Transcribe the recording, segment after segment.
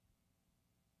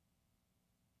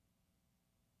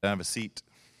Have a seat.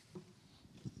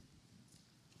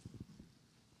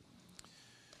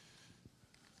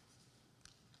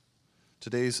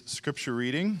 Today's scripture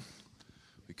reading,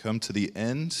 we come to the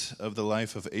end of the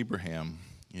life of Abraham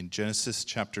in Genesis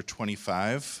chapter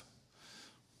 25.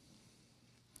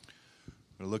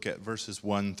 We'll look at verses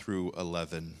 1 through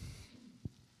 11.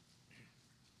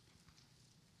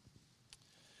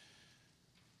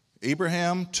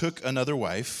 Abraham took another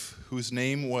wife, whose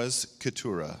name was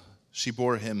Keturah. She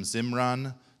bore him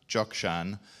Zimran,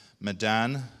 Jokshan,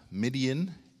 Medan,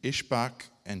 Midian, Ishbak,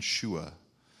 and Shua.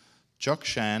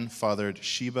 Jokshan fathered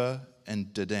Sheba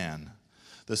and Dedan.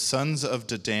 The sons of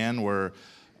Dedan were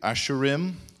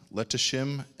Ashurim,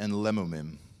 Letashim, and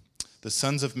Lemumim. The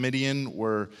sons of Midian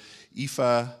were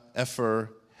Ephah, Epher,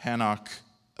 Hanok,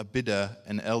 Abida,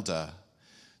 and Eldah.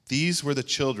 These were the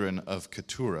children of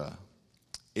Keturah.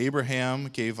 Abraham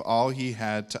gave all he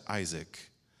had to Isaac.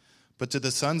 But to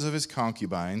the sons of his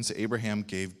concubines, Abraham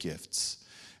gave gifts.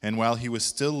 And while he was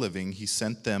still living, he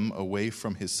sent them away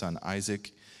from his son Isaac,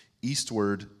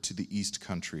 eastward to the east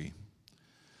country.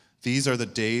 These are the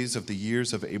days of the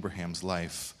years of Abraham's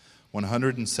life,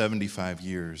 175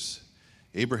 years.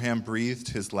 Abraham breathed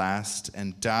his last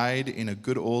and died in a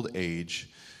good old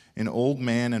age, an old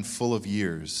man and full of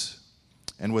years,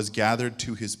 and was gathered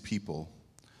to his people.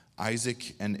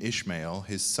 Isaac and Ishmael,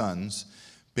 his sons,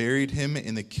 buried him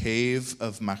in the cave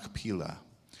of Machpelah,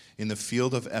 in the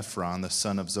field of Ephron, the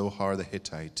son of Zohar the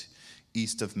Hittite,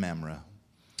 east of Mamre.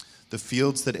 The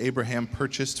fields that Abraham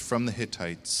purchased from the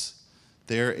Hittites.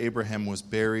 There Abraham was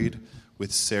buried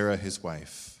with Sarah his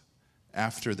wife.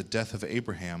 After the death of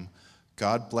Abraham,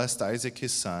 God blessed Isaac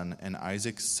his son, and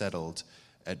Isaac settled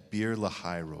at Beer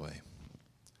Lahai Roi.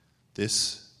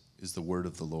 This is the word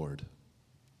of the Lord.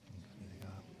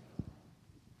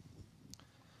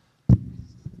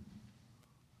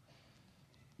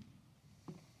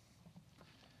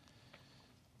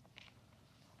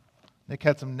 Nick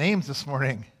had some names this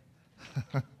morning.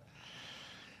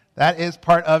 That is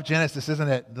part of Genesis, isn't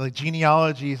it? The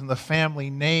genealogies and the family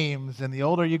names. And the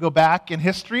older you go back in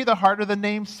history, the harder the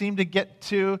names seem to get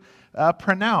to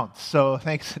pronounce. So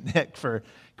thanks, Nick, for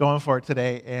going for it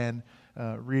today and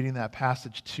reading that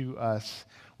passage to us.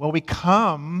 Well, we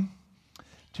come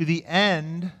to the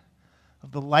end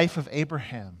of the life of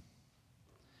Abraham.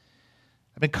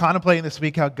 I've been contemplating this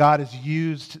week how God has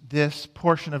used this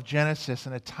portion of Genesis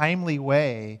in a timely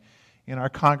way in our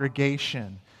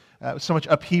congregation. So much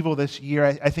upheaval this year.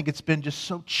 I think it's been just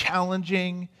so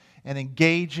challenging and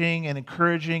engaging and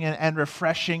encouraging and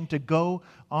refreshing to go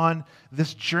on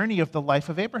this journey of the life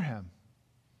of Abraham.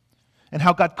 And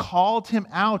how God called him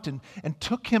out and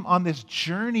took him on this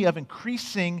journey of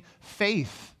increasing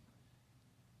faith.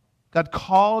 God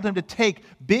called him to take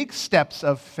big steps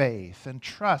of faith and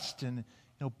trust and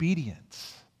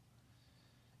obedience.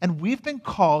 And we've been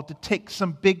called to take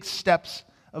some big steps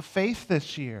of faith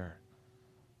this year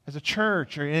as a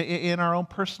church or in our own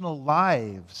personal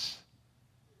lives.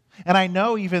 And I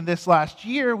know even this last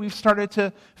year we've started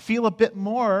to feel a bit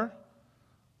more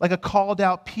like a called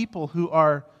out people who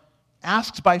are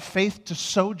asked by faith to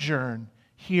sojourn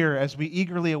here as we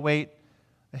eagerly await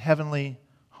a heavenly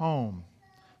home.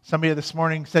 Somebody this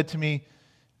morning said to me,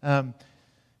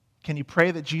 can you pray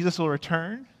that Jesus will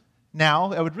return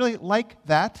now? I would really like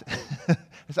that.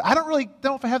 I don't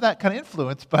know if I have that kind of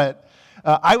influence, but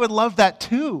I would love that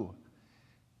too.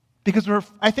 Because we're,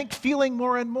 I think, feeling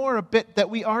more and more a bit that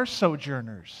we are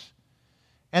sojourners.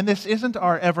 And this isn't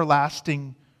our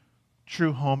everlasting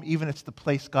true home, even if it's the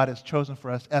place God has chosen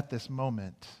for us at this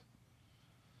moment.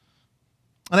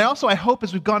 And I hope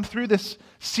as we've gone through this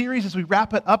series, as we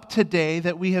wrap it up today,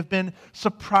 that we have been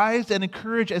surprised and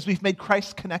encouraged as we've made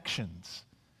Christ connections.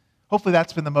 Hopefully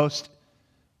that's been the most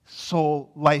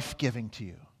soul life-giving to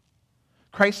you.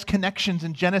 Christ's connections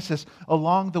in Genesis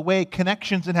along the way,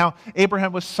 connections in how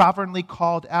Abraham was sovereignly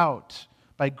called out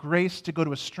by grace to go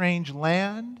to a strange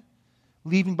land,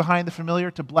 leaving behind the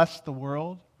familiar to bless the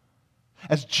world.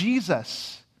 As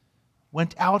Jesus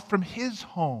went out from his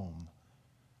home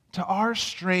to our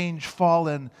strange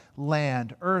fallen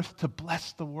land, earth, to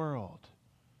bless the world.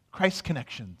 Christ's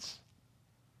connections.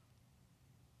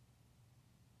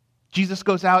 Jesus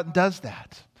goes out and does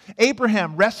that.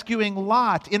 Abraham rescuing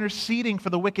Lot, interceding for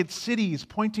the wicked cities,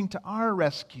 pointing to our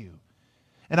rescue.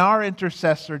 And our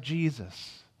intercessor,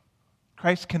 Jesus.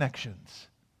 Christ's connections.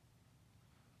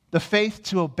 The faith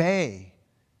to obey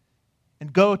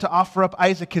and go to offer up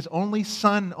Isaac, his only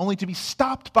son, only to be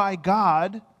stopped by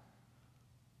God,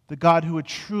 the God who would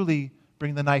truly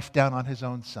bring the knife down on his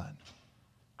own son.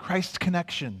 Christ's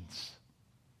connections.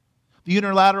 The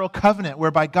unilateral covenant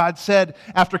whereby God said,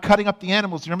 after cutting up the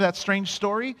animals, you remember that strange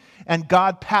story? And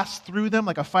God passed through them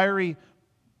like a fiery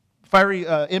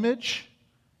image,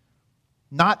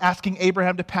 not asking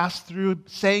Abraham to pass through,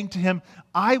 saying to him,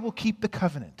 I will keep the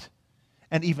covenant.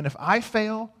 And even if I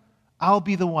fail, I'll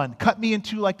be the one. Cut me in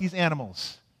two like these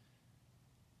animals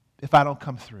if I don't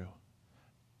come through.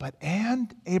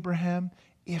 And Abraham,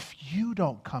 if you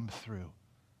don't come through,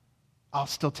 I'll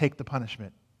still take the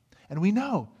punishment. And we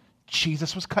know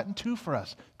Jesus was cut in two for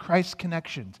us. Christ's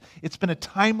Connections. It's been a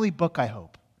timely book, I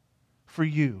hope, for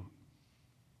you.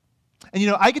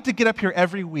 And I get to get up here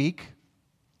every week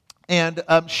and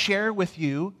share with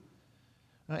you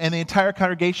and the entire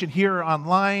congregation here or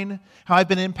online how I've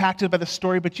been impacted by the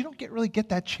story, but you don't really get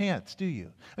that chance, do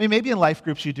you? I mean, maybe in life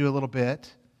groups you do a little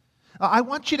bit. I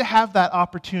want you to have that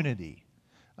opportunity.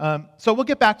 So we'll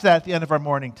get back to that at the end of our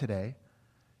morning today.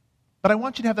 But I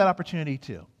want you to have that opportunity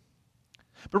too.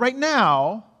 But right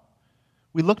now,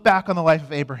 we look back on the life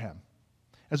of Abraham.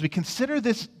 As we consider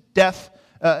this death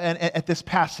at this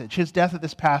passage, his death at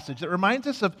this passage, that reminds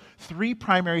us of three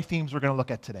primary themes we're going to look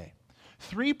at today.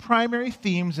 Three primary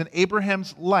themes in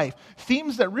Abraham's life.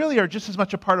 Themes that really are just as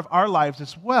much a part of our lives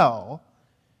as well.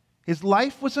 His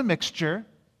life was a mixture,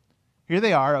 here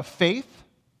they are, of faith,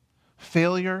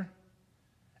 failure,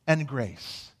 and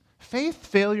grace. Faith,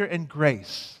 failure, and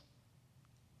grace.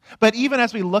 But even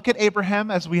as we look at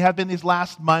Abraham, as we have been these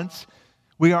last months,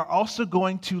 we are also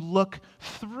going to look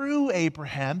through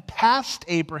Abraham, past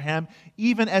Abraham,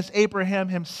 even as Abraham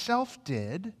himself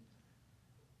did,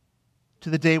 to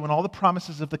the day when all the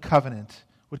promises of the covenant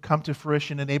would come to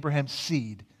fruition in Abraham's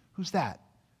seed. Who's that?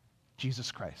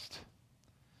 Jesus Christ.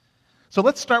 So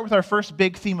let's start with our first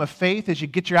big theme of faith. As you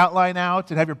get your outline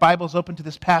out and have your Bibles open to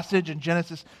this passage in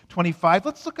Genesis 25,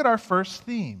 let's look at our first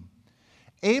theme.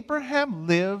 Abraham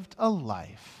lived a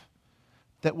life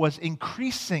that was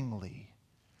increasingly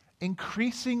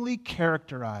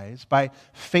characterized by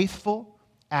faithful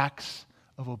acts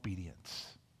of obedience.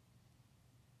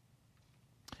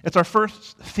 It's our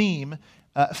first theme,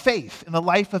 faith, in the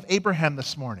life of Abraham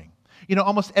this morning.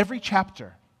 Almost every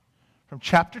chapter, from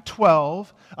chapter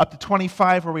 12 up to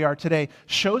 25, where we are today,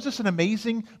 shows us an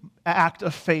amazing act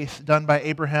of faith done by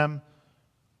Abraham,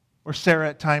 or Sarah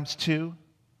at times too.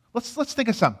 Let's think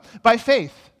of some. By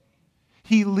faith,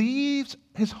 he leaves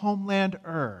his homeland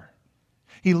Ur.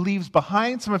 He leaves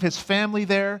behind some of his family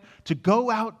there to go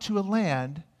out to a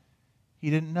land he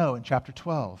didn't know in chapter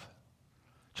 12.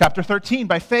 Chapter 13,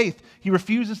 by faith, he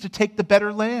refuses to take the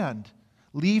better land,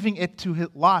 leaving it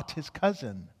to Lot, his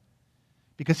cousin,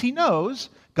 because he knows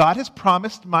God has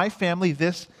promised my family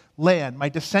this land, my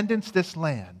descendants this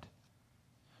land.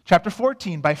 Chapter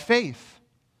 14, by faith,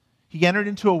 he entered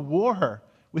into a war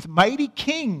with mighty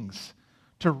kings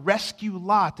to rescue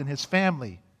Lot and his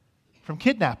family from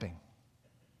kidnapping.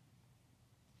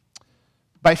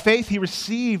 By faith, he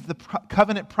received the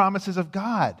covenant promises of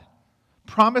God,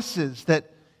 promises that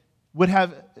would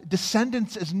have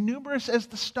descendants as numerous as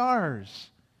the stars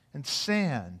and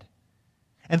sand.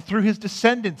 And through his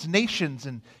descendants, nations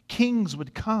and kings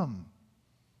would come,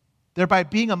 thereby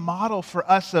being a model for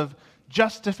us of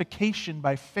justification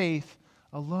by faith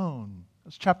alone.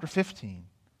 That's chapter 15.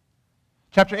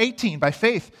 Chapter 18, by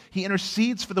faith, he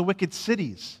intercedes for the wicked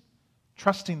cities,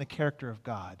 trusting the character of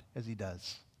God as he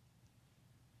does.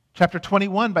 Chapter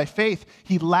 21, by faith,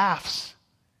 he laughs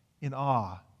in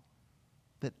awe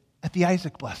at the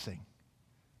Isaac blessing,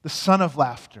 the son of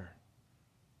laughter.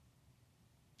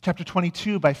 Chapter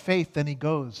 22, by faith, then he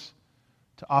goes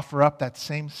to offer up that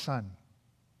same son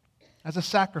as a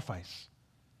sacrifice,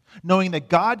 knowing that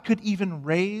God could even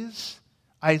raise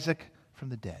Isaac from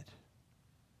the dead.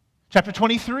 Chapter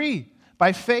 23,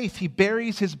 by faith, he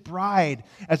buries his bride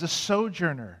as a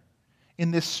sojourner in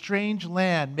this strange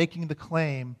land, making the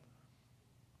claim,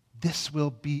 this will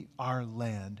be our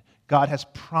land. God has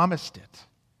promised it.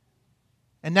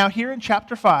 And now here in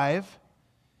chapter 5,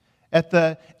 at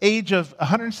the age of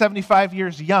 175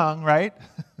 years young, right?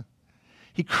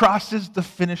 He crosses the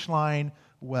finish line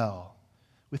well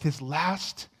with his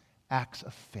last acts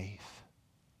of faith.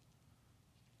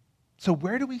 So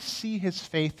where do we see his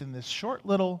faith in this short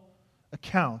little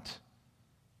account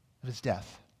of his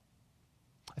death?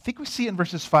 I think we see it in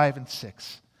verses 5 and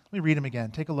 6. Let me read them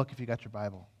again. Take a look if you got your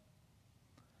Bible.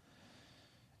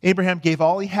 Abraham gave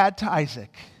all he had to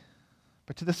Isaac,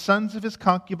 but to the sons of his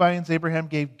concubines Abraham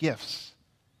gave gifts.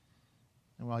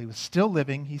 And while he was still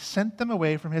living, he sent them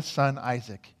away from his son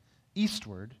Isaac,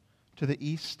 eastward to the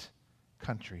east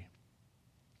country.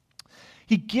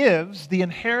 He gives the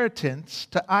inheritance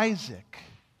to Isaac,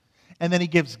 and then he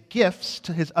gives gifts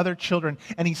to his other children,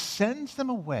 and he sends them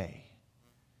away.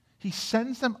 he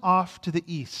sends them off to the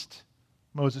east,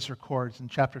 Moses records in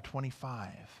chapter 25.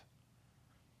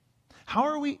 How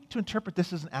are we to interpret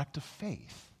this as an act of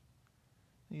faith?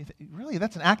 Really,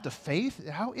 that's an act of faith?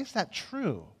 How is that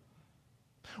true?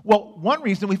 Well, one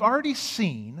reason we've already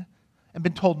seen and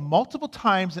been told multiple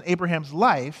times in Abraham's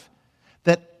life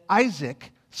that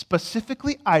Isaac,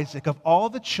 specifically Isaac, of all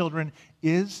the children,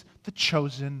 is the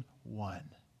chosen one.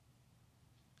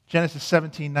 Genesis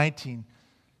 17:19,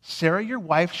 Sarah, your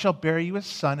wife, shall bear you a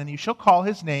son, and you shall call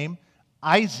his name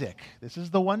Isaac. This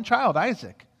is the one child,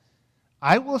 Isaac.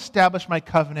 I will establish my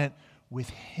covenant with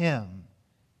him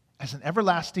as an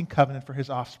everlasting covenant for his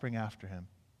offspring after him.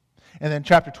 And then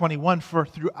chapter 21, for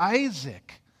through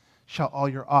Isaac shall all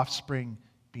your offspring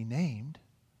be named.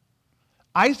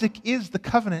 Isaac is the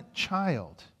covenant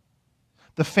child.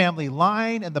 The family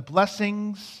line and the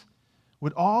blessings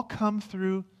would all come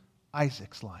through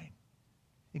Isaac's line,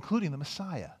 including the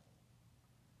Messiah.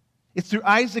 It's through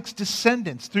Isaac's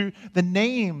descendants, through the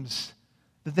name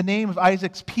of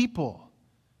Isaac's people,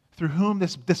 through whom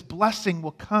this blessing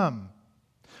will come.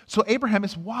 So Abraham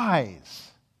is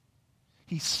wise.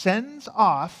 He sends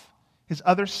off his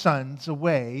other sons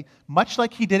away, much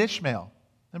like he did Ishmael.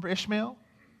 Remember Ishmael?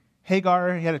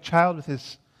 Hagar, he had a child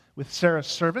with Sarah's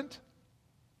servant,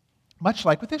 much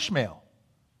like with Ishmael.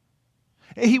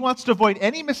 He wants to avoid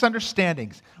any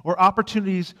misunderstandings or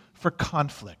opportunities for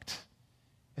conflict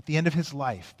at the end of his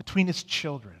life between his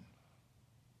children.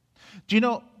 Do you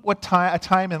know what a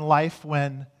time in life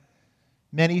when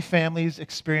many families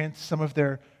experience some of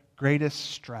their greatest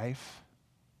strife?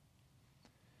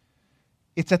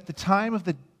 It's at the time of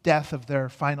the death of their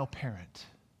final parent.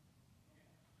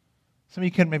 Some of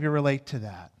you can maybe relate to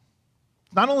that.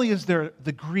 Not only is there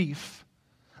the grief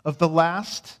of the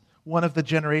last one of the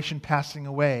generation passing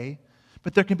away,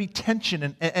 but there can be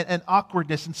tension and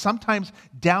awkwardness and sometimes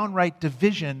downright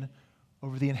division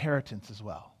over the inheritance as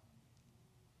well,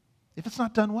 if it's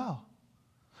not done well.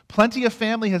 Plenty of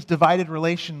family has divided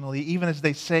relationally, even as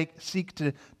they seek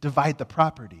to divide the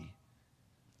property.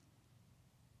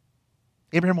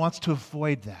 Abraham wants to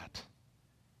avoid that.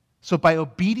 So by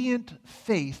obedient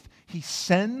faith, he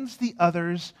sends the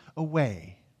others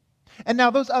away. And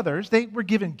now those others, they were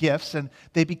given gifts and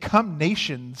they become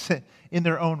nations in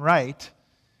their own right.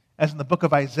 As in the book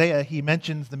of Isaiah, he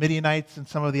mentions the Midianites and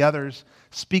some of the others,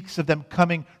 speaks of them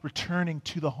returning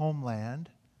to the homeland.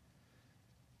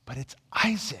 But it's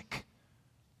Isaac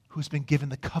who's been given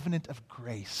the covenant of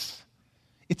grace.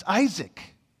 It's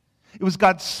Isaac. It was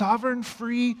God's sovereign,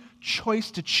 free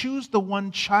choice to choose the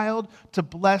one child to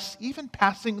bless, even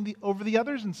passing over the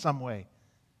others in some way.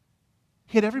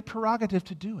 He had every prerogative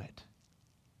to do it.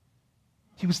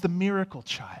 He was the miracle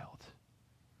child,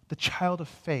 the child of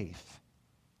faith,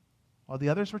 while the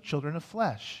others were children of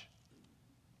flesh.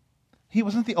 He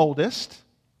wasn't the oldest.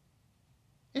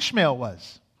 Ishmael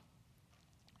was.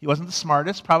 He wasn't the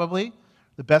smartest, probably,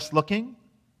 the best looking,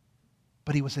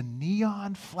 but he was a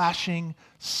neon flashing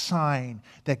sign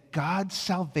that God's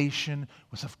salvation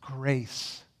was of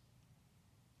grace.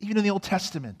 Even in the Old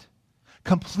Testament,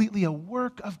 completely a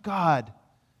work of God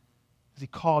as he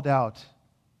called out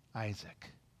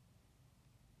Isaac.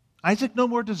 Isaac no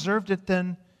more deserved it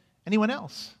than anyone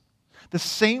else. The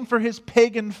same for his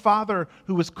pagan father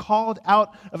who was called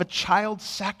out of a child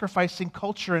sacrificing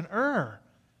culture in Ur.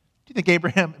 Do you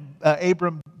think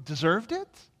Abram deserved it?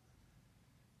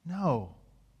 No.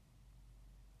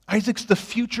 Isaac's the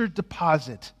future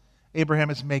deposit Abraham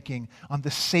is making on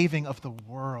the saving of the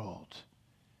world.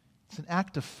 It's an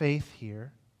act of faith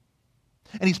here.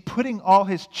 And he's putting all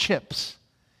his chips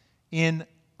in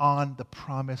on the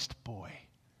promised boy.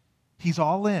 He's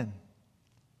all in.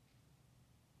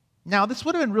 Now, this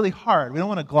would have been really hard. We don't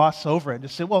want to gloss over it and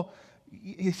just say, well,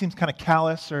 he seems kind of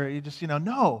callous or you just,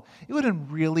 no. It would have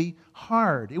been really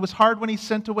hard. It was hard when he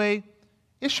sent away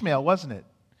Ishmael, wasn't it?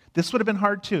 This would have been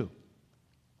hard too.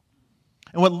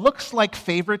 And what looks like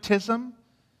favoritism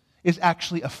is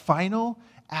actually a final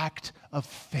act of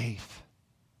faith.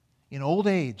 In old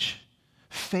age,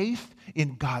 faith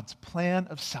in God's plan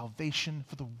of salvation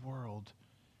for the world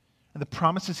and the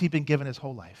promises he'd been given his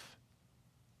whole life.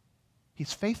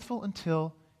 He's faithful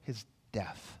until his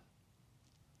death.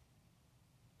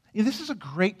 This is a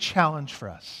great challenge for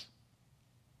us.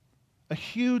 A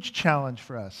huge challenge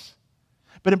for us.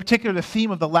 But in particular, the theme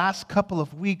of the last couple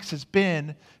of weeks has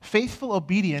been faithful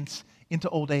obedience into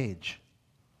old age.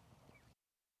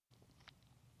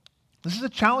 This is a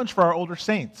challenge for our older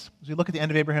saints as we look at the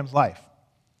end of Abraham's life.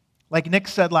 Like Nick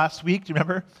said last week, do you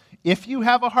remember? If you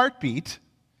have a heartbeat,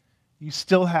 you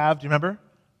still have, do you remember?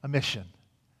 A mission.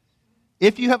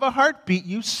 If you have a heartbeat,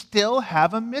 you still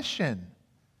have a mission.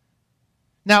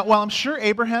 Now, while I'm sure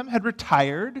Abraham had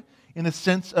retired in the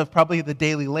sense of probably the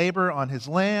daily labor on his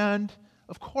land,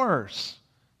 of course,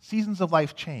 seasons of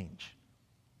life change.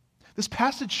 This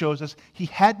passage shows us he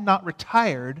had not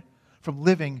retired from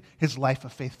living his life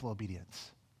of faithful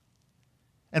obedience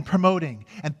and promoting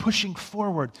and pushing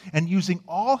forward and using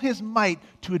all his might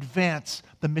to advance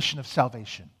the mission of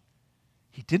salvation.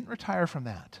 He didn't retire from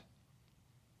that.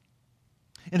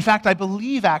 In fact, I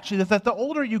believe actually that the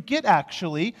older you get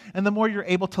actually, and the more you're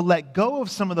able to let go of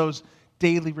some of those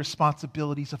daily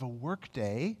responsibilities of a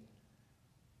workday,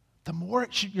 the more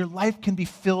your life can be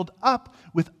filled up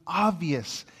with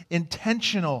obvious,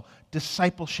 intentional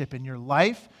discipleship in your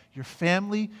life, your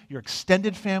family, your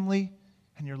extended family,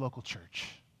 and your local church.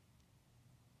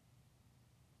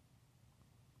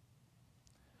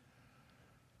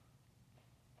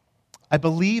 I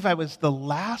believe I was the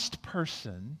last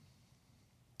person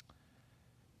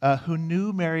who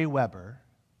knew Mary Weber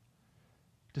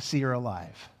to see her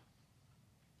alive.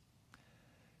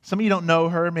 Some of you don't know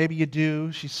her, maybe you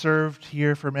do. She served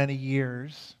here for many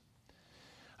years.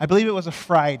 I believe it was a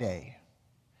Friday,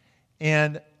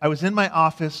 and I was in my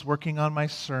office working on my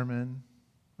sermon,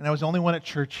 and I was the only one at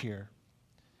church here.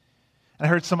 And I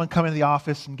heard someone come into the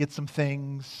office and get some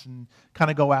things and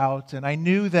kind of go out, and I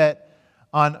knew that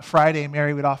on Friday,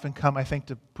 Mary would often come, I think,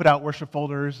 to put out worship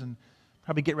folders and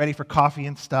probably get ready for coffee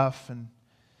and stuff. And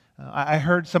I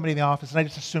heard somebody in the office, and I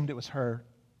just assumed it was her.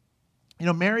 You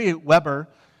know, Mary Weber,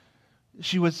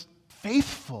 she was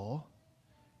faithful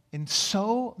in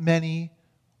so many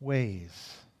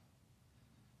ways.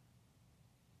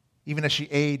 Even as she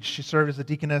aged, she served as a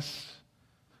deaconess,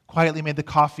 quietly made the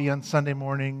coffee on Sunday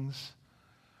mornings,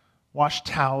 washed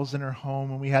towels in her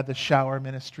home when we had the shower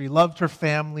ministry, loved her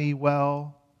family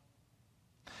well.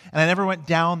 And I never went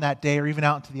down that day or even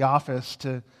out into the office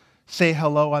to say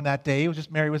hello on that day. It was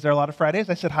just Mary was there a lot of Fridays.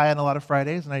 I said hi on a lot of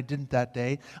Fridays, and I didn't that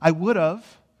day. I would have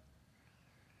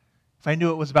if I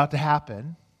knew it was about to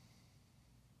happen.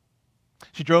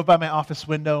 She drove by my office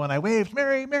window, and I waved,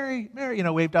 Mary, Mary, Mary,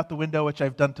 waved out the window, which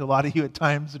I've done to a lot of you at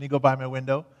times when you go by my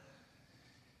window.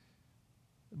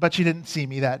 But she didn't see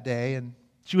me that day, and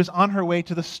she was on her way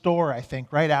to the store, I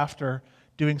think, right after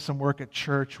doing some work at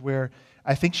church, where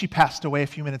I think she passed away a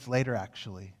few minutes later,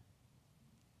 actually.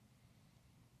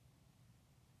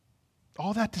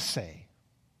 All that to say,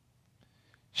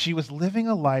 she was living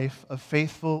a life of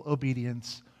faithful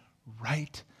obedience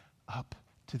right up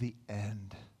to the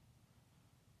end.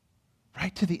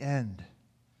 Right to the end.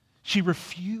 She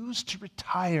refused to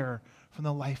retire from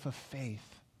the life of faith.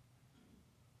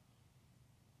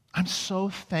 I'm so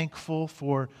thankful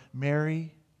for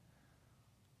Mary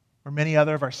or many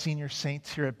other of our senior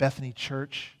saints here at Bethany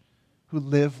Church who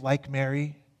live like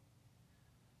Mary,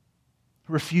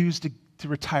 who refuse to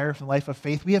retire from the life of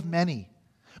faith. We have many.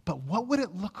 But what would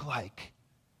it look like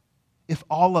if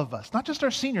all of us, not just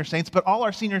our senior saints, but all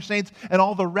our senior saints and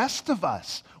all the rest of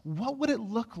us, what would it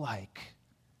look like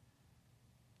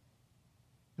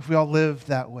if we all lived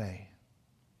that way?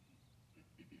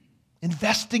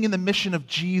 Investing in the mission of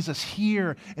Jesus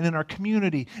here and in our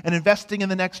community and investing in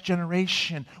the next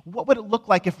generation. What would it look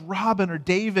like if Robin or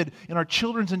David in our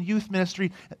children's and youth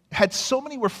ministry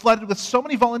were flooded with so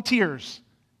many volunteers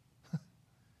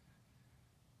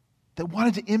that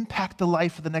wanted to impact the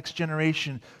life of the next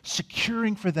generation,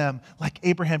 securing for them like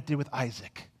Abraham did with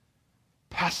Isaac,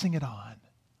 passing it on?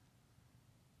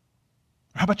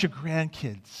 Or how about your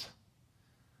grandkids?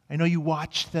 I know you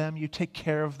watch them, you take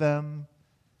care of them.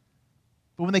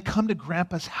 But when they come to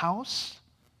Grandpa's house,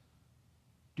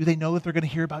 do they know that they're going to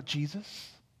hear about Jesus?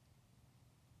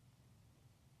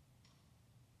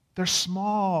 They're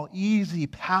small, easy,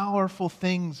 powerful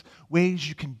things, ways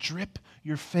you can drip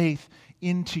your faith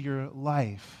into your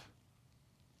life,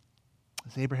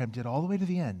 as Abraham did all the way to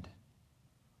the end.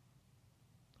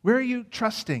 Where are you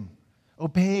trusting,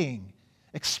 obeying,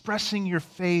 expressing your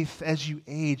faith as you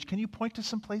age? Can you point to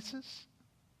some places?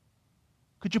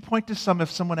 Could you point to some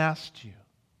if someone asked you?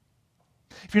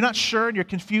 If you're not sure and you're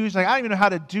confused, like, I don't even know how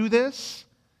to do this,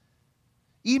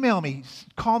 email me,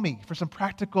 call me for some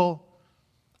practical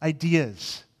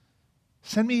ideas.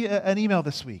 Send me an email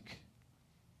this week.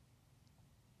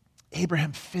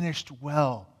 Abraham finished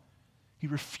well. He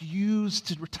refused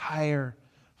to retire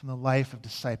from the life of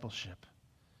discipleship.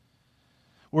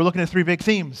 We're looking at three big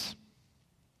themes.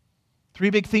 Three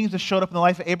big themes that showed up in the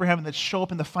life of Abraham and that show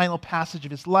up in the final passage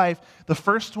of his life. The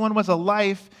first one was a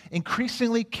life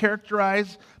increasingly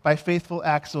characterized by faithful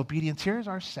acts of obedience. Here's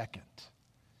our second.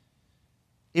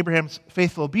 Abraham's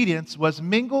faithful obedience was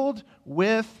mingled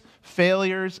with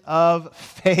failures of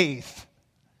faith.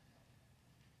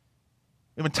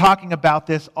 We've been talking about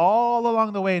this all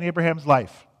along the way in Abraham's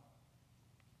life.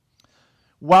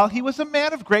 While he was a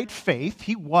man of great faith,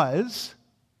 he was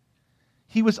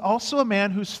also a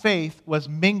man whose faith was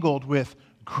mingled with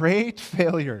great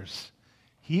failures.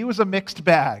 He was a mixed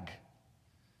bag.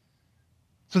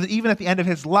 So that even at the end of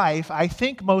his life, I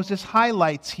think Moses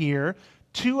highlights here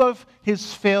two of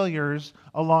his failures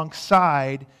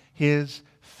alongside his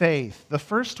faith. The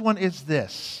first one is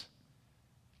this: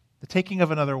 the taking of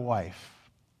another wife.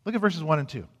 Look at verses 1 and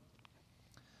 2.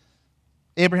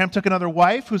 Abraham took another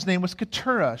wife whose name was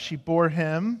Keturah. She bore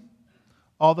him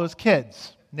all those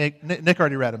kids. Nick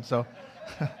already read them, so.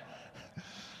 Well,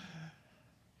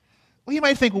 you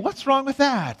might think, well, what's wrong with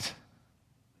that?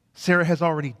 Sarah has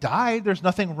already died. There's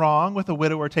nothing wrong with a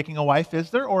widower taking a wife,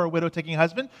 is there? Or a widow taking a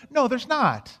husband? No, there's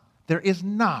not. There is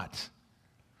not.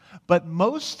 But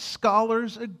most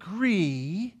scholars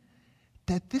agree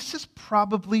that this is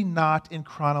probably not in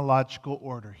chronological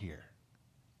order here.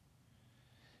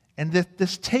 And that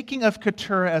this taking of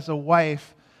Keturah as a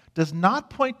wife does not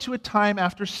point to a time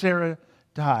after Sarah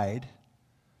died,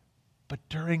 but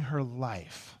during her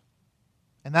life.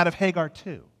 And that of Hagar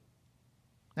too.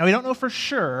 Now, we don't know for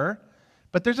sure,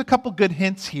 but there's a couple good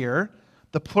hints here.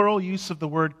 The plural use of the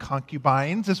word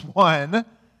concubines is one,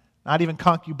 not even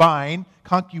concubine,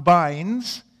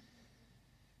 concubines.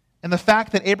 And the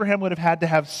fact that Abraham would have had to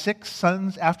have 6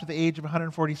 sons after the age of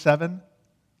 147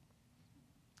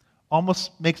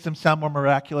 almost makes them sound more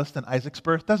miraculous than Isaac's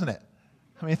birth, doesn't it?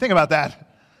 I mean, think about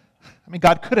that. I mean,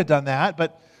 God could have done that,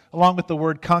 but along with the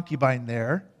word concubine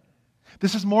there,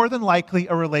 this is more than likely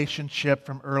a relationship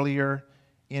from earlier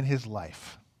in his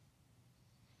life,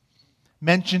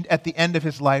 mentioned at the end of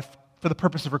his life for the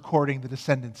purpose of recording the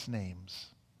descendants' names.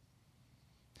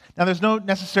 Now, there's no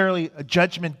necessarily a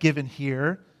judgment given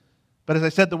here, but as I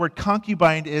said, the word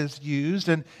concubine is used,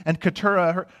 and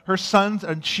Keturah, her sons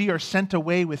and she are sent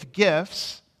away with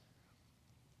gifts.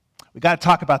 We've got to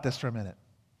talk about this for a minute.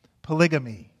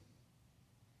 Polygamy.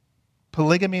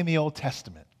 Polygamy in the Old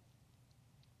Testament.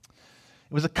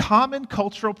 It was a common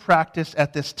cultural practice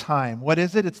at this time. What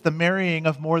is it? It's the marrying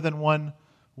of more than one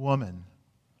woman.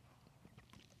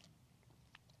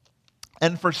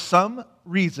 And for some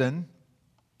reason,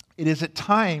 it is at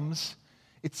times,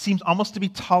 it seems almost to be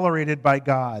tolerated by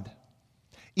God,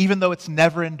 even though it's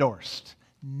never endorsed.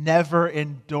 Never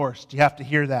endorsed. You have to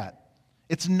hear that.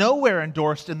 It's nowhere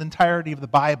endorsed in the entirety of the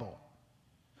Bible.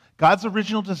 God's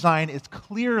original design is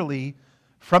clearly,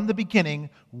 from the beginning,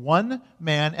 one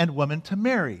man and woman to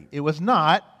marry. It was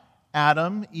not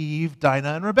Adam, Eve,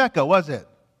 Dinah, and Rebekah, was it?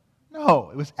 No,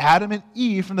 it was Adam and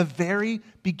Eve from the very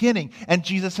beginning. And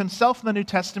Jesus himself in the New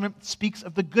Testament speaks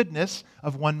of the goodness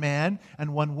of one man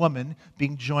and one woman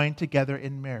being joined together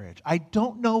in marriage. I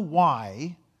don't know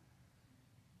why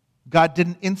God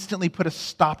didn't instantly put a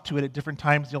stop to it at different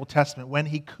times in the Old Testament when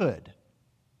he could.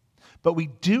 But we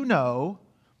do know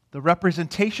the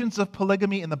representations of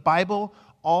polygamy in the Bible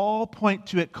all point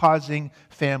to it causing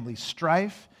family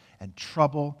strife and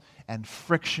trouble and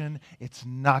friction. It's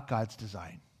not God's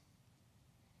design.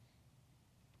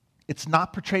 It's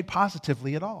not portrayed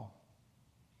positively at all.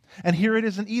 And here it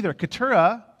isn't either.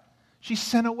 Keturah, she's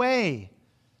sent away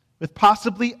with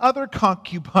possibly other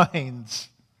concubines.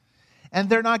 And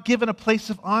they're not given a place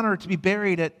of honor to be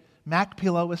buried at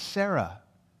Machpelah with Sarah.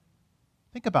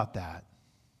 Think about that.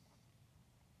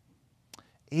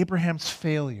 Abraham's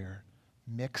failure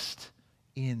mixed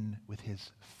in with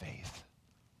his faith.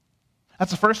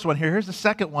 That's the first one here. Here's the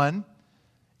second one.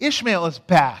 Ishmael is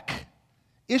back.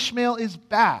 Ishmael is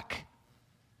back.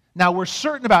 Now, we're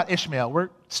certain about Ishmael. We're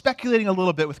speculating a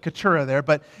little bit with Keturah there,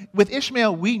 but with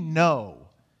Ishmael, we know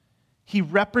he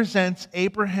represents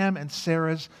Abraham and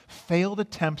Sarah's failed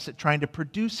attempts at trying to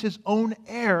produce his own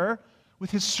heir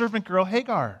with his servant girl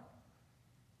Hagar.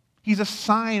 He's a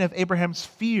sign of Abraham's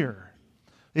fear,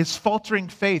 his faltering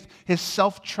faith, his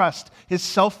self-trust, his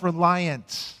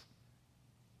self-reliance.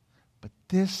 But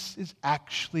this is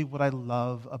actually what I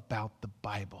love about the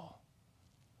Bible.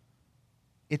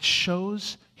 It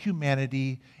shows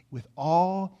humanity with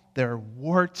all their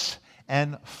warts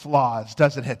and flaws,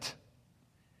 doesn't it?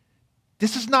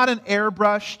 This is not an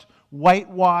airbrushed,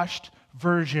 whitewashed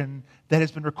version that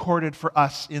has been recorded for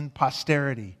us in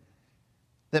posterity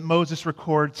that Moses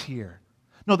records here.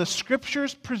 No, the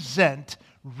Scriptures present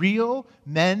real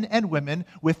men and women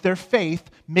with their faith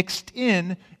mixed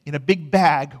in a big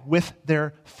bag with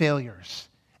their failures.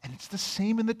 And it's the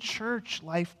same in the church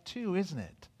life too, isn't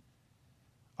it?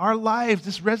 Our lives,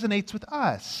 this resonates with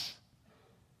us.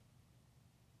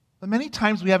 But many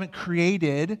times we haven't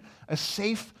created a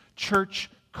safe church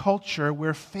culture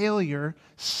where failure,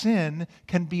 sin,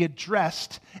 can be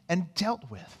addressed and dealt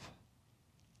with.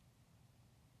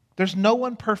 There's no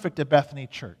one perfect at Bethany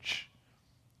Church.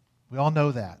 We all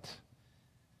know that.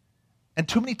 And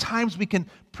too many times we can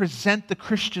present the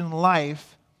Christian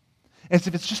life as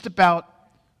if it's just about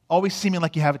always seeming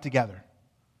like you have it together.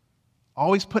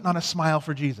 Always putting on a smile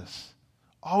for Jesus.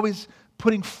 Always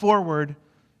putting forward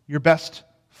your best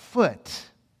foot.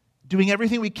 Doing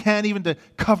everything we can even to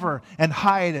cover and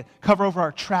hide, cover over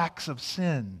our tracks of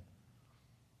sin.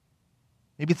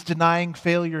 Maybe it's denying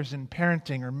failures in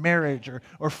parenting or marriage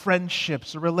or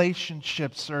friendships or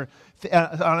relationships or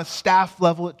on a staff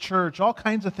level at church. All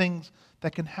kinds of things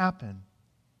that can happen.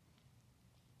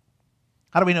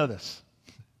 How do we know this?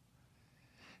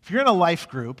 If you're in a life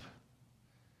group,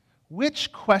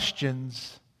 which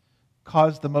questions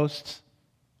cause the most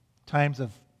times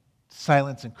of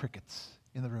silence and crickets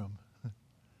in the room?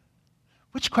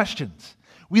 Which questions?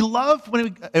 We love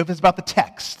if it's about the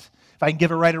text. If I can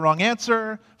give a right or wrong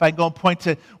answer, if I can go and point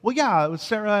to, well, yeah, it was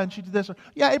Sarah and she did this. Or,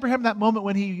 yeah, Abraham, that moment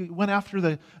when he went after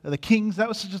the kings, that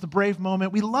was just a brave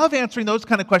moment. We love answering those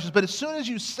kind of questions. But as soon as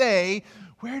you say,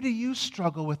 where do you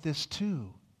struggle with this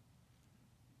too?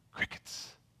 Crickets.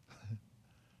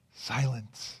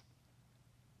 Silence.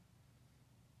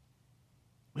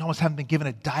 We almost haven't been given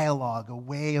a dialogue, a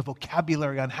way, a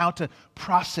vocabulary on how to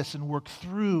process and work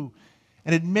through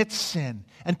and admit sin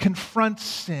and confront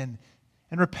sin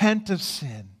and repent of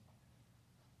sin.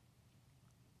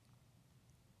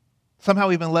 Somehow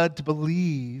we've been led to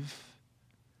believe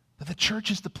that the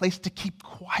church is the place to keep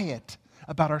quiet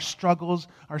about our struggles,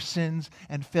 our sins,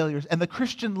 and failures. And the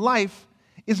Christian life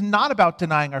is not about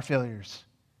denying our failures.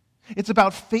 It's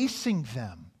about facing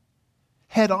them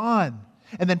head on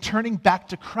and then turning back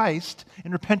to Christ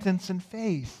in repentance and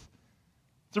faith.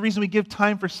 It's the reason we give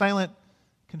time for silent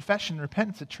confession and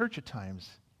repentance at church at times.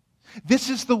 This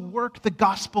is the work the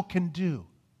gospel can do.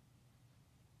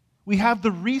 We have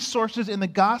the resources in the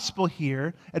gospel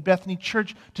here at Bethany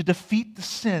Church to defeat the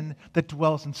sin that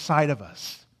dwells inside of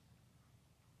us.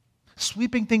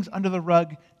 Sweeping things under the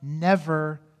rug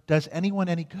never does anyone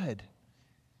any good.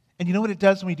 And you know what it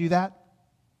does when we do that?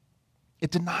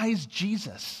 It denies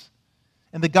Jesus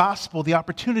and the gospel the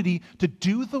opportunity to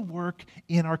do the work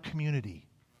in our community.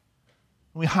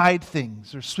 When we hide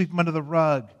things or sweep them under the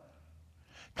rug,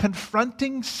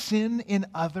 confronting sin in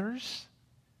others,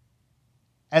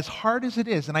 as hard as it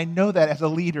is, and I know that as a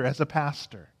leader, as a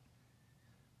pastor,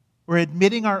 or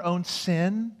admitting our own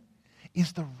sin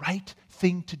is the right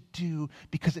thing to do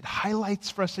because it highlights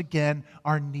for us again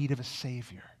our need of a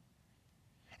Savior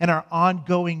and our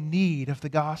ongoing need of the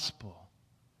gospel.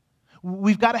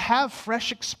 We've got to have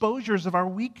fresh exposures of our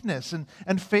weakness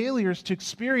and failures to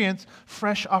experience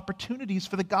fresh opportunities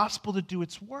for the gospel to do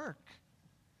its work.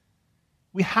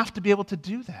 We have to be able to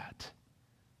do that.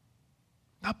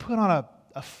 Not put on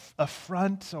a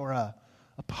front or a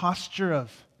posture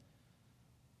of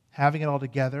having it all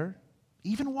together,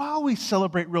 even while we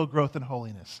celebrate real growth and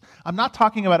holiness. I'm not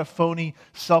talking about a phony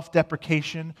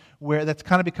self-deprecation where that's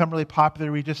kind of become really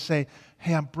popular. We just say,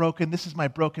 hey, I'm broken. This is my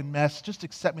broken mess. Just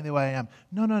accept me the way I am.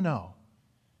 No.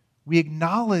 We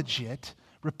acknowledge it,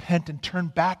 repent, and turn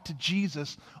back to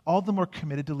Jesus, all the more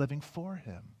committed to living for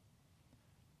Him.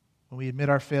 When we admit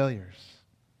our failures.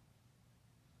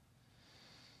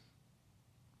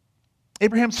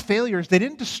 Abraham's failures, they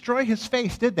didn't destroy his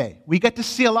faith, did they? We get to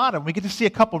see a lot of them. We get to see a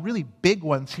couple really big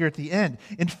ones here at the end.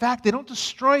 In fact, they don't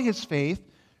destroy his faith.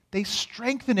 They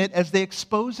strengthen it as they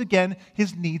expose again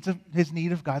his need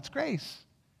of God's grace.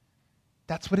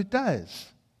 That's what it does.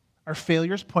 Our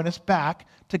failures point us back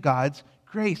to God's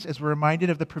grace as we're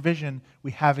reminded of the provision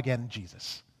we have again in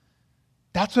Jesus.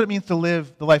 That's what it means to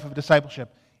live the life of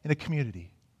discipleship in a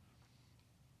community.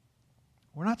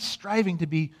 We're not striving to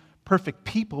be perfect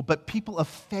people, but people of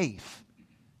faith.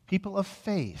 People of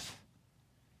faith.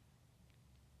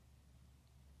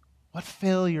 What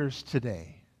failures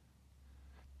today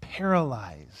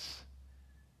paralyze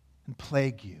and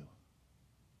plague you?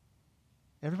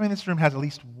 Everybody in this room has at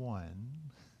least one.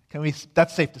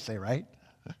 That's safe to say, right?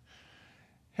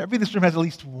 Everybody in this room has at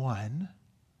least one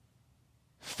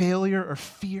failure or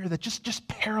fear that just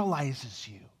paralyzes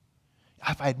you.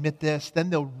 If I admit this,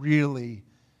 then they'll really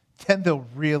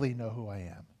know who I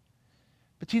am.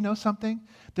 But do you know something?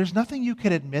 There's nothing you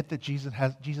can admit that Jesus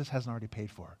hasn't already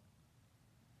paid for.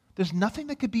 There's nothing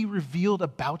that could be revealed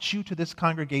about you to this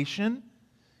congregation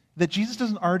that Jesus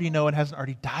doesn't already know and hasn't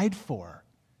already died for.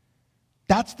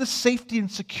 That's the safety and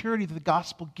security that the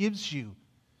gospel gives you.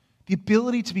 The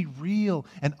ability to be real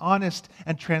and honest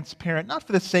and transparent, not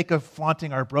for the sake of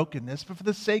flaunting our brokenness, but for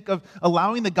the sake of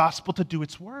allowing the gospel to do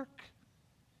its work.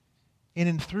 in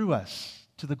and through us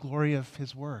to the glory of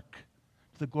his work,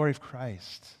 to the glory of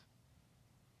Christ.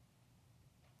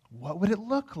 What would it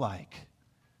look like?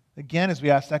 Again, as we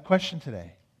ask that question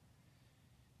today,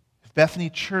 if Bethany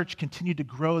Church continued to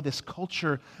grow this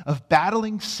culture of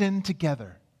battling sin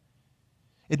together,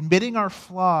 admitting our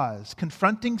flaws,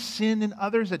 confronting sin in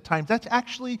others at times, that's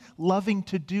actually loving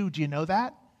to do. Do you know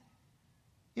that?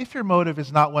 If your motive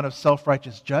is not one of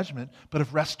self-righteous judgment, but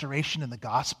of restoration in the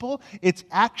gospel, it's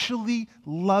actually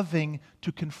loving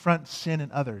to confront sin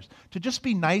in others. To just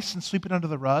be nice and sweep it under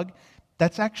the rug,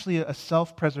 that's actually a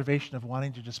self-preservation of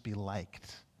wanting to just be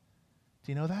liked.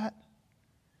 Do you know that?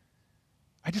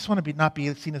 I just want to not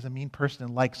be seen as a mean person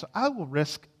and liked, so I will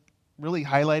risk really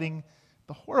highlighting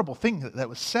the horrible thing that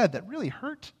was said that really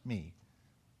hurt me.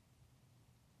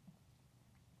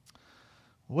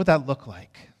 What would that look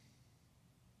like?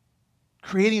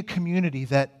 Creating a community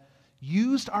that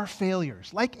used our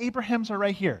failures, like Abraham's are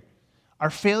right here,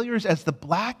 our failures as the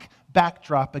black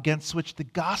backdrop against which the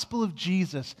gospel of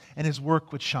Jesus and his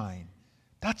work would shine.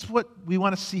 That's what we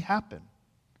want to see happen.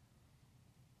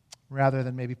 Rather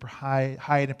than maybe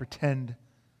hide and pretend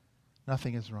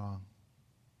nothing is wrong.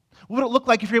 What would it look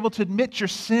like if you're able to admit your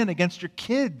sin against your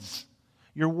kids,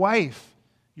 your wife,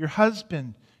 your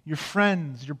husband, your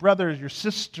friends, your brothers, your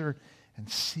sister, and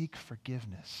seek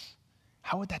forgiveness?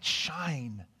 How would that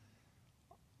shine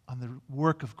on the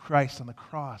work of Christ on the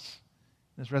cross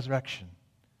and his resurrection?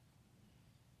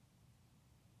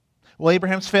 Well,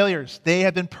 Abraham's failures, they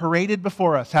have been paraded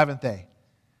before us, haven't they?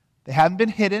 They haven't been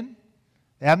hidden.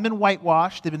 They haven't been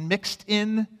whitewashed. They've been mixed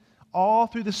in all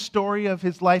through the story of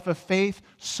his life of faith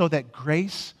so that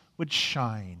grace would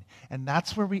shine. And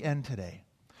that's where we end today.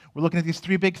 We're looking at these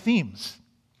three big themes.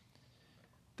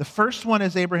 The first one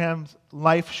is Abraham's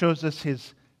life shows us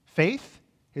his faith,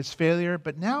 his failure,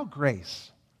 but now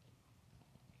grace.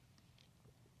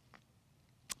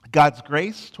 God's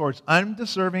grace towards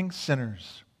undeserving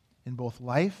sinners in both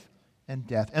life and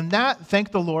death. And that,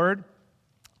 thank the Lord,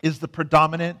 is the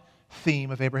predominant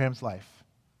theme of Abraham's life.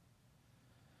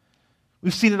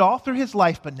 We've seen it all through his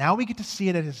life, but now we get to see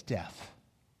it at his death.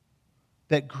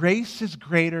 That grace is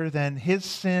greater than his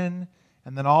sin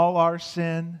and than all our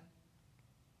sin.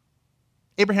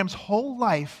 Abraham's whole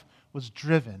life was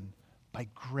driven by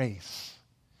grace.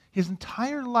 His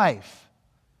entire life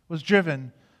was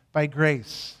driven by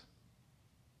grace.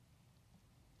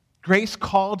 Grace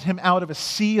called him out of a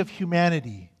sea of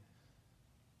humanity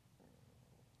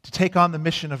to take on the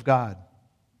mission of God.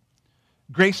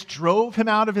 Grace drove him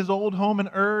out of his old home in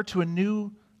Ur to a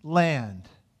new land.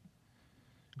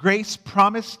 Grace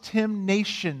promised him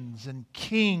nations and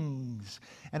kings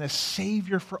and a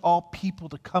Savior for all people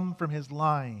to come from his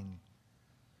line.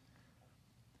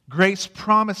 Grace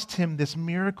promised him this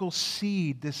miracle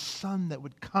seed, this son that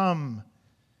would come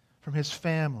from his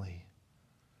family.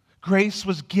 Grace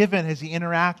was given as he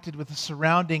interacted with the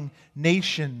surrounding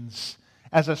nations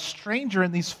as a stranger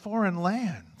in these foreign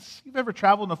lands. You've ever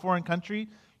traveled in a foreign country?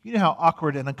 You know how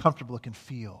awkward and uncomfortable it can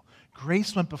feel.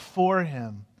 Grace went before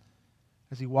him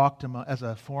as he walked as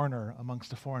a foreigner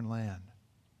amongst a foreign land.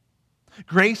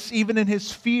 Grace even in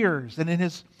his fears and in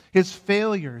his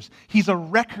failures. He's a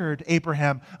record,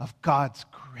 Abraham, of God's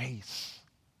grace.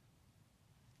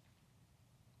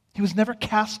 He was never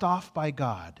cast off by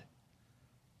God.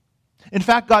 In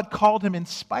fact, God called him in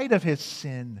spite of his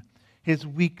sin, his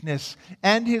weakness,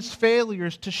 and his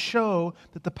failures to show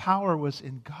that the power was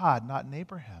in God, not in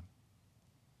Abraham.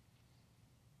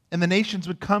 And the nations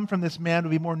would come from this man would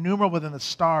be more numerable than the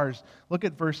stars. Look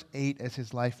at verse 8 as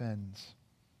his life ends.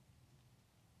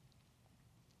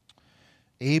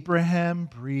 Abraham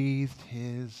breathed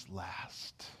his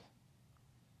last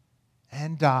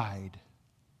and died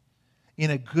in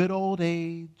a good old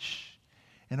age,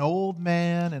 an old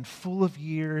man and full of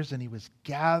years, and he was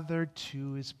gathered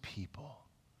to his people.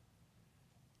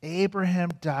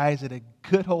 Abraham dies at a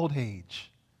good old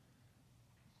age.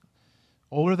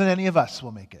 Older than any of us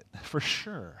will make it, for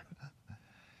sure.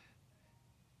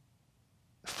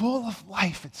 Full of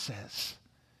life, it says.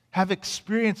 Have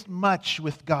experienced much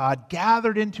with God,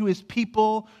 gathered into his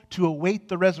people to await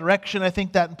the resurrection, I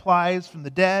think that implies, from the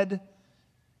dead.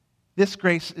 This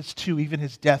grace is to even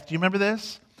his death. Do you remember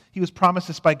this? He was promised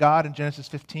this by God in Genesis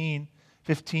 15.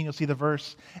 15, you'll see the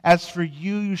verse. As for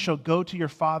you, you shall go to your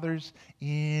fathers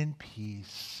in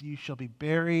peace. You shall be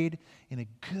buried in a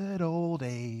good old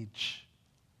age.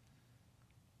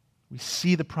 We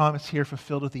see the promise here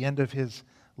fulfilled at the end of his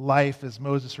life as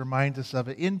Moses reminds us of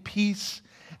it. In peace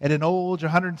at an old,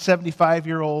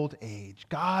 175-year-old age.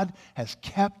 God has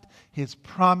kept his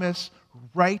promise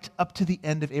right up to the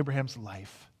end of Abraham's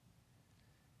life.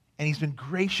 And he's been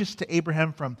gracious to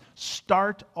Abraham from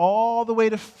start all the way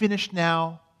to finish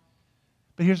now.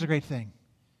 But here's the great thing.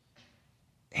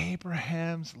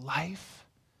 Abraham's life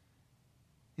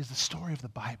is the story of the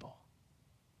Bible.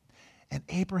 And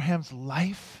Abraham's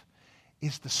life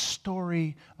is the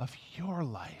story of your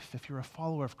life if you're a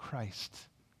follower of Christ.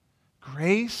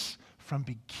 Grace from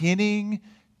beginning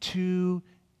to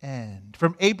end.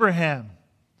 From Abraham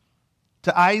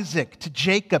to Isaac, to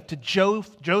Jacob, to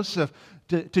Joseph,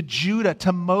 to Judah,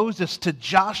 to Moses, to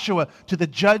Joshua, to the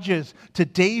judges, to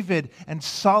David and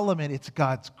Solomon. It's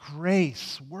God's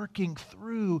grace working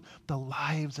through the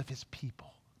lives of his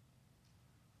people.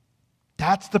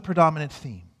 That's the predominant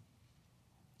theme.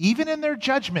 Even in their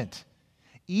judgment,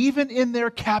 even in their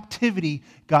captivity,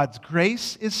 God's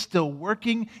grace is still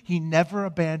working. He never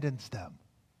abandons them.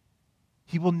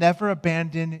 He will never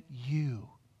abandon you.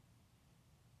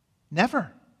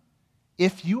 Never.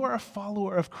 If you are a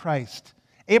follower of Christ,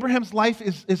 Abraham's life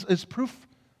is proof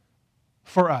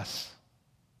for us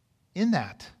in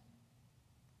that.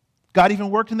 God even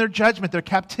worked in their judgment, their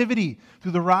captivity,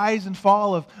 through the rise and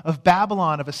fall of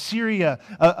Babylon, of Assyria,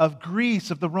 of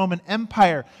Greece, of the Roman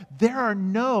Empire. There are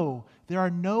no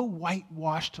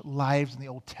whitewashed lives in the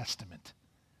Old Testament.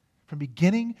 From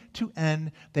beginning to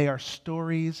end, they are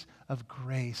stories of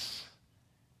grace.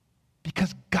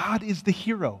 Because God is the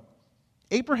hero.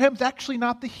 Abraham's actually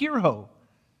not the hero.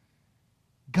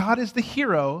 God is the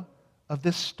hero of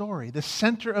this story, the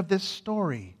center of this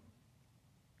story.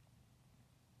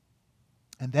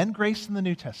 And then grace in the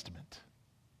New Testament.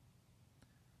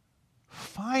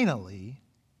 Finally,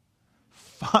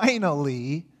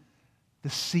 the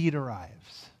seed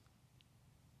arrives.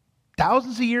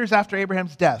 Thousands of years after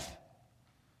Abraham's death,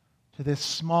 to this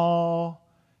small,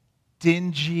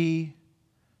 dingy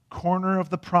corner of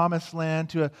the promised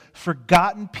land, to a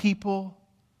forgotten people,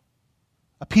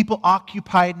 a people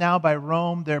occupied now by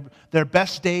Rome, their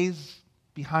best days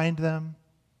behind them.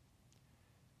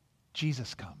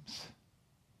 Jesus comes.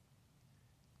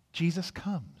 Jesus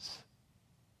comes.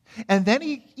 And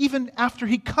then even after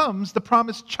he comes, the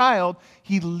promised child,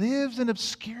 he lives in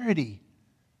obscurity.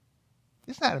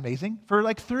 Isn't that amazing? For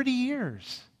like 30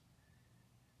 years.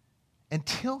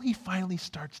 Until he finally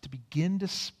starts to begin to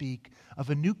speak of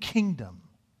a new kingdom.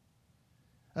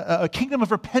 A kingdom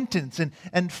of repentance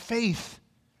and faith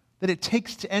that it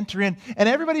takes to enter in. And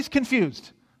everybody's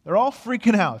confused. They're all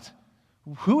freaking out.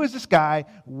 Who is this guy?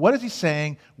 What is he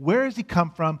saying? Where does he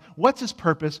come from? What's his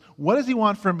purpose? What does he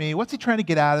want from me? What's he trying to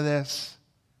get out of this?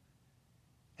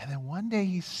 And then one day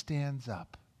he stands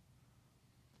up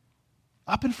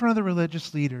in front of the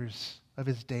religious leaders of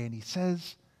his day, and he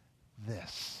says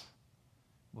this.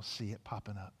 We'll see it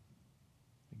popping up.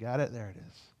 You got it? There it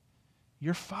is.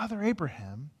 Your father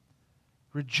Abraham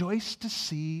rejoiced to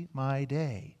see my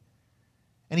day.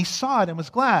 And he saw it and was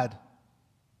glad.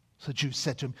 So the Jews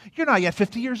said to him, you're not yet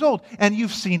 50 years old, and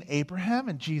you've seen Abraham?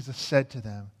 And Jesus said to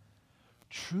them,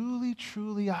 truly,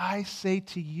 truly, I say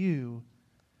to you,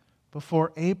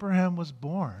 before Abraham was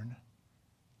born,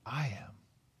 I am.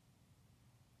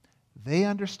 They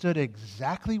understood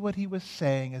exactly what he was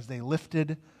saying as they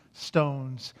lifted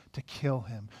stones to kill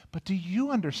him. But do you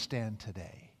understand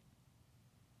today?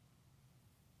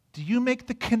 Do you make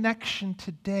the connection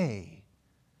today?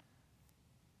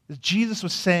 As Jesus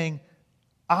was saying,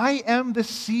 I am the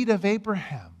seed of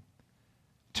Abraham,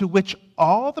 to which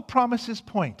all the promises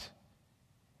point,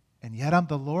 and yet I'm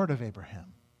the Lord of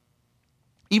Abraham.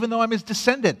 Even though I'm his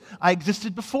descendant, I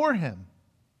existed before him.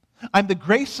 I'm the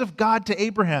grace of God to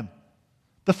Abraham,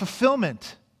 the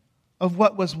fulfillment of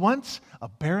what was once a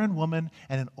barren woman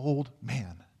and an old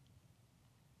man.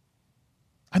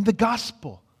 I'm the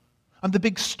gospel. I'm the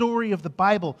big story of the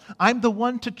Bible. I'm the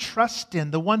one to trust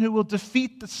in, the one who will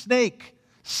defeat the snake,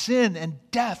 sin, and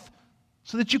death,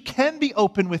 so that you can be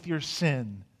open with your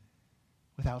sin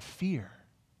without fear,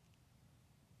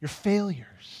 your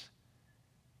failures,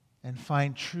 and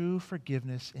find true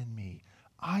forgiveness in me.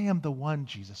 I am the one,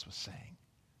 Jesus was saying.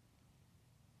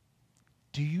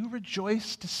 Do you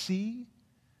rejoice to see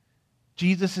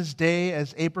Jesus' day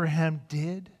as Abraham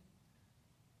did?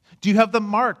 Do you have the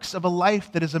marks of a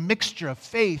life that is a mixture of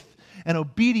faith and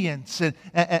obedience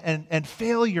and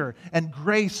failure and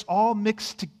grace all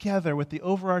mixed together with the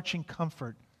overarching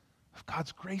comfort of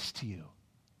God's grace to you?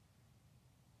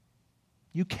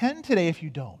 You can today if you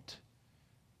don't.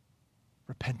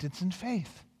 Repentance and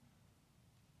faith.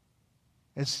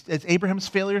 As Abraham's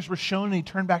failures were shown and he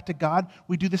turned back to God,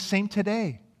 we do the same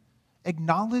today.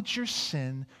 Acknowledge your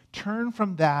sin, turn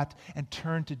from that, and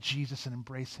turn to Jesus and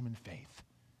embrace him in faith.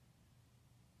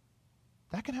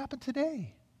 That can happen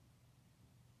today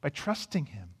by trusting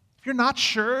him, If you're not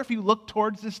sure, if you look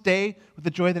towards this day with the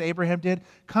joy that Abraham did,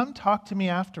 come talk to me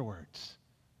afterwards.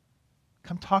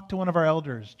 Come talk to one of our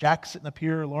elders. Jack's sitting up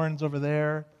here, Lauren's over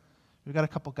there. We've got a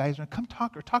couple guys around. Come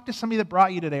talk, or talk to somebody that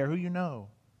brought you today or who you know.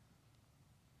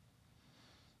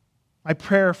 My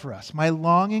prayer for us, my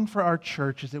longing for our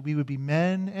church is that we would be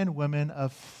men and women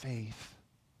of faith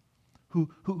who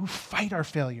fight our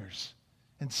failures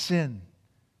and sin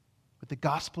with the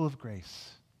gospel of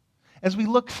grace. As we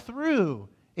look through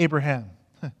Abraham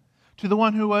to the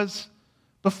one who was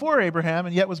before Abraham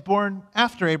and yet was born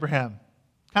after Abraham.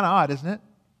 Kind of odd, isn't it?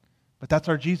 But that's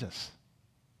our Jesus.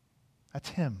 That's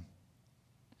him.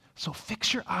 So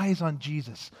fix your eyes on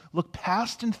Jesus. Look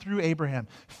past and through Abraham.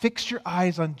 Fix your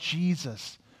eyes on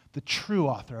Jesus, the true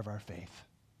author of our faith.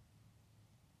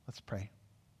 Let's pray.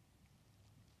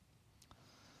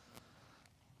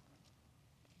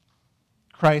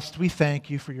 Christ, we thank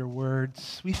you for your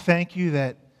words. We thank you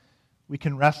that we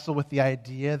can wrestle with the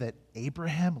idea that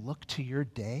Abraham looked to your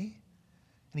day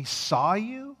and he saw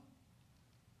you,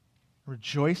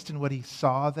 rejoiced in what he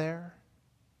saw there.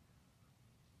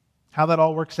 How that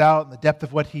all works out and the depth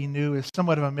of what he knew is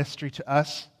somewhat of a mystery to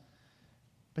us.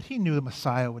 But he knew the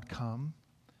Messiah would come.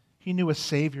 He knew a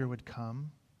Savior would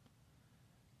come.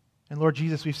 And Lord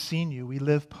Jesus, we've seen you. We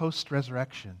live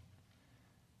post-resurrection.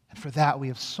 And for that, we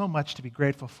have so much to be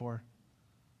grateful for.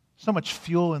 So much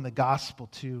fuel in the gospel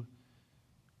to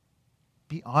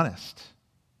be honest,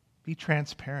 be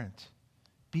transparent,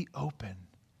 be open,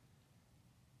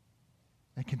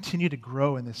 and continue to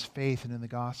grow in this faith and in the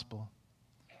gospel.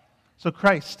 So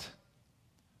Christ,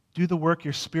 do the work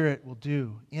your Spirit will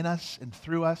do in us and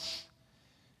through us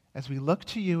as we look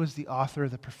to you as the author,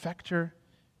 the perfecter,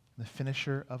 and the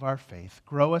finisher of our faith.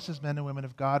 Grow us as men and women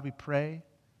of God, we pray,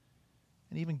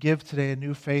 and even give today a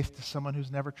new faith to someone who's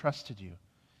never trusted you.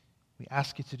 We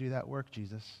ask you to do that work,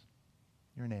 Jesus.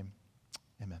 In your name,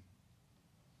 amen.